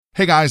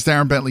Hey guys,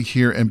 Darren Bentley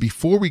here, and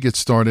before we get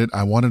started,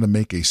 I wanted to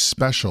make a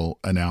special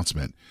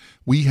announcement.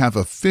 We have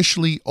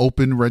officially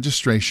opened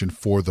registration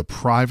for the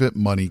Private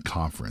Money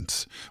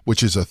Conference,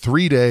 which is a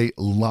 3-day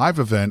live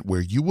event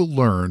where you will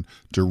learn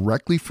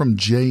directly from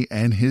Jay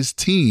and his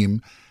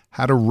team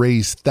how to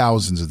raise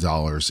thousands of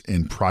dollars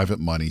in private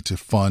money to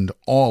fund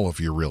all of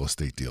your real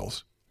estate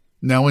deals.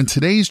 Now, in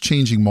today's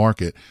changing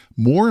market,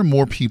 more and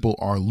more people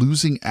are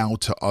losing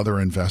out to other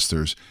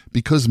investors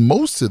because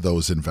most of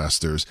those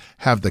investors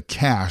have the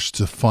cash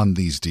to fund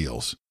these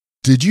deals.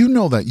 Did you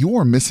know that you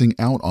are missing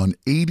out on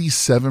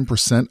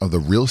 87% of the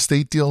real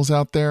estate deals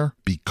out there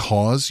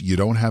because you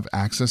don't have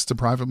access to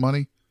private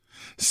money?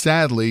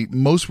 Sadly,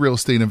 most real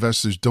estate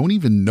investors don't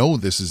even know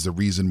this is the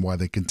reason why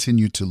they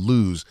continue to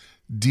lose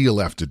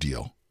deal after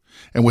deal.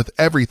 And with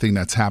everything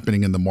that's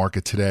happening in the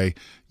market today,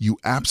 you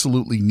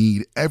absolutely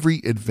need every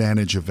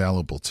advantage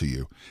available to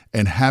you.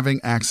 And having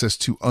access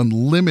to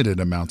unlimited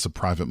amounts of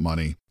private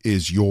money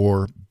is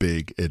your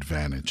big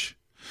advantage.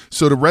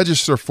 So to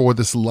register for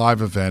this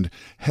live event,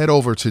 head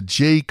over to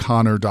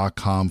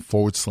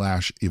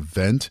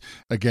jayconner.com/event.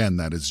 Again,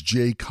 that is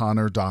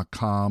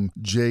jayconner.com,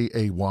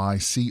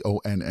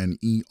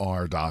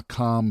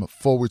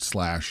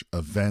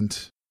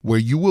 jayconner.com/event, where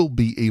you will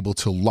be able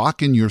to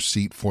lock in your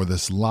seat for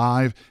this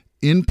live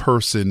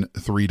in-person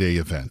 3-day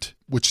event,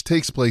 which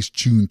takes place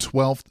June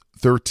 12th,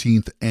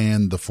 13th,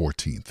 and the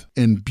 14th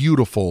in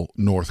beautiful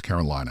North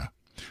Carolina.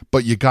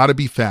 But you got to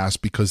be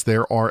fast because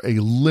there are a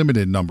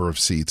limited number of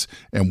seats,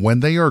 and when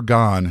they are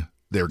gone,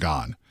 they're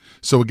gone.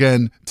 So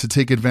again, to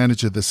take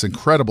advantage of this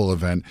incredible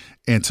event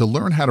and to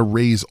learn how to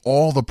raise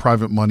all the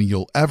private money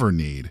you'll ever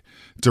need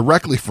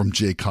directly from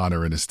Jay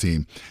Conner and his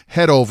team,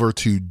 head over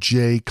to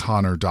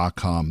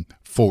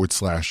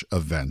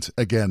jayconner.com/event.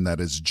 Again,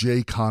 that is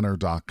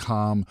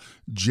jayconner.com,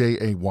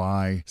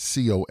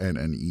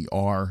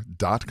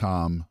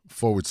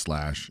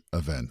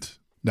 jayconner.com/event.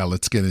 Now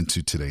let's get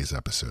into today's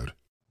episode.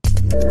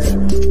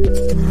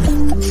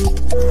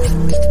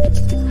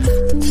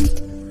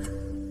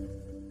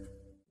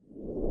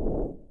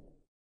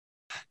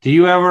 Do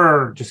you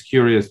ever, just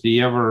curious, do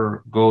you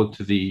ever go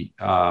to the,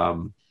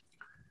 let's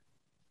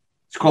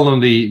call them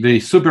the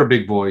super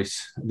big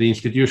boys, the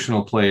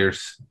institutional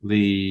players,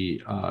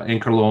 the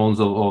Anchor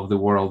Loans of the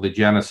world, the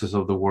Genesis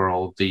of the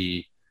world,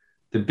 the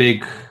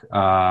big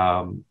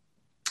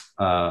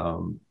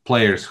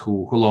players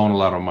who loan a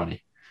lot of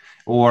money?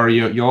 Or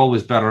you're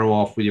always better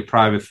off with your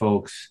private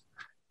folks?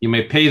 You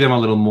may pay them a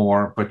little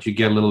more, but you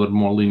get a little bit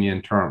more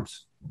lenient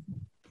terms.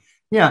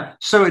 Yeah,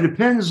 so it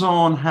depends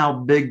on how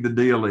big the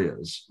deal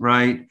is,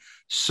 right?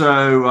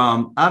 So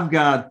I've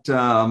got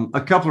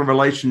a couple of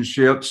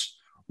relationships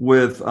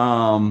with,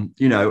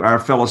 our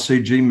fellow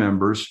CG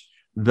members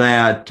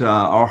that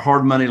are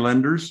hard money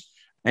lenders.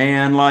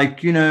 And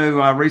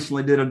I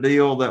recently did a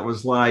deal that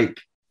was it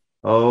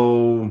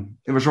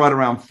was right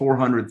around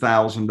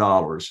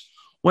 $400,000.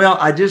 Well,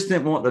 I just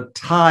didn't want to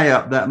tie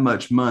up that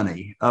much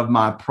money of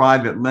my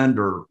private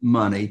lender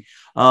money,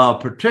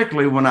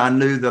 particularly when I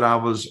knew that I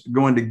was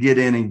going to get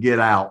in and get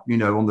out,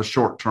 on the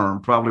short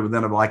term, probably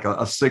within a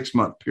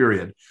 6-month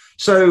period.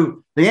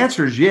 So the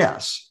answer is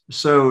yes.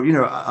 So,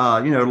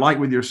 like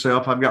with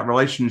yourself, I've got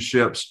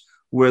relationships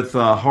with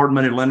hard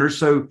money lenders.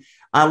 So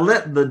I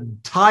let the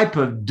type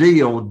of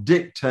deal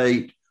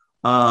dictate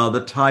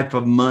the type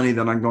of money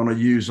that I'm going to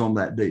use on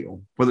that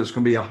deal, whether it's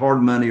going to be a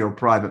hard money or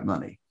private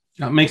money.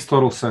 That makes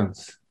total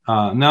sense.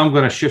 Now I'm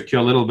going to shift you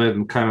a little bit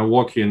and kind of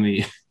walk you in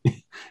the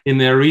in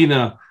the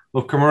arena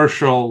of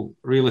commercial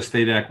real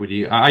estate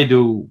equity. I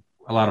do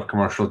a lot of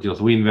commercial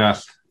deals. We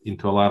invest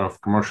into a lot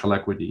of commercial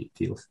equity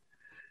deals.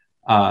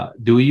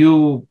 Do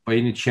you, by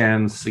any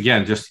chance, I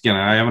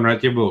haven't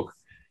read your book.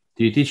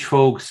 Do you teach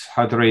folks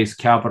how to raise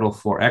capital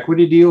for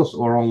equity deals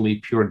or only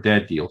pure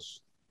debt deals?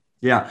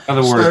 Yeah. In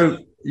other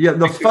words,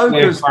 the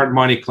focus hard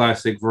money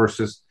classic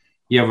versus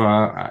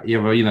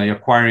you're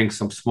acquiring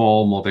some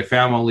small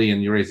multifamily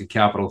and you're raising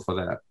capital for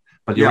that,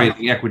 but you're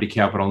raising equity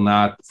capital,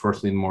 not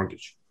first lien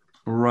mortgage.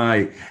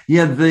 Right.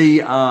 Yeah.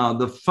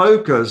 The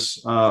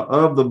focus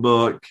of the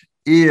book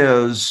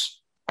is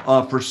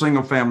for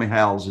single family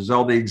houses.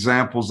 All the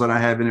examples that I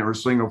have in it are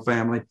single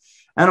family.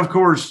 And of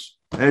course,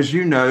 as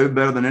you know,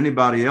 better than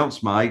anybody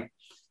else might,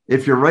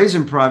 if you're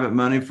raising private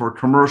money for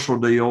commercial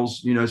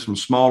deals, some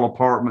small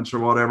apartments or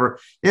whatever,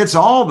 it's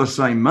all the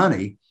same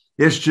money.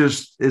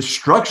 It's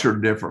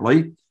structured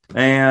differently.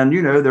 And,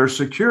 their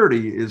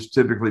security is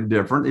typically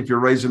different. If you're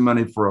raising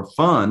money for a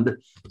fund,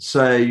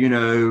 say,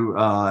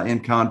 in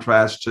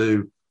contrast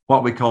to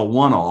what we call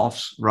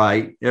one-offs,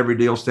 right? Every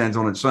deal stands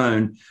on its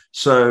own.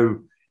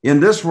 So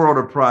in this world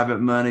of private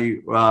money,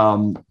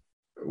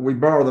 we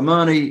borrow the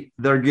money,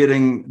 they're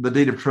getting the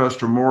deed of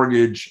trust or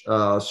mortgage,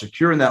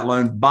 securing that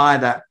loan by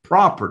that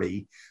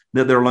property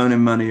that they're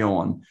loaning money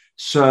on.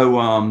 So,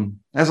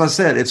 as I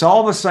said, it's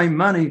all the same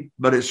money,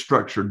 but it's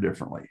structured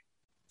differently.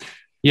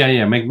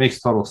 Yeah, makes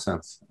total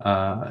sense.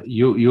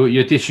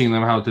 You're teaching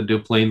them how to do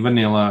plain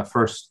vanilla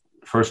first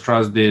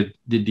trust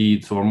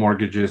deeds or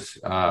mortgages,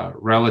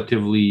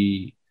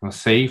 relatively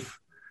safe,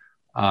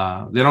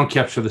 They don't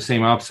capture the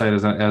same upside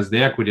as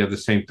the equity. At the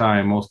same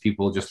time, most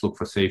people just look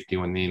for safety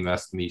when they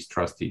invest in these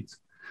trust deeds.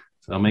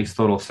 So it makes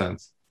total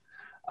sense.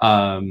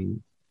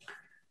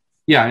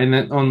 Yeah, and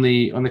then on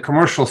the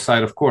commercial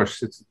side, of course,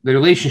 the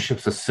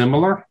relationships are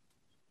similar,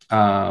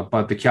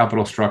 but the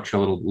capital structure a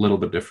little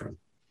bit different.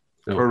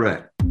 So,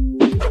 Correct.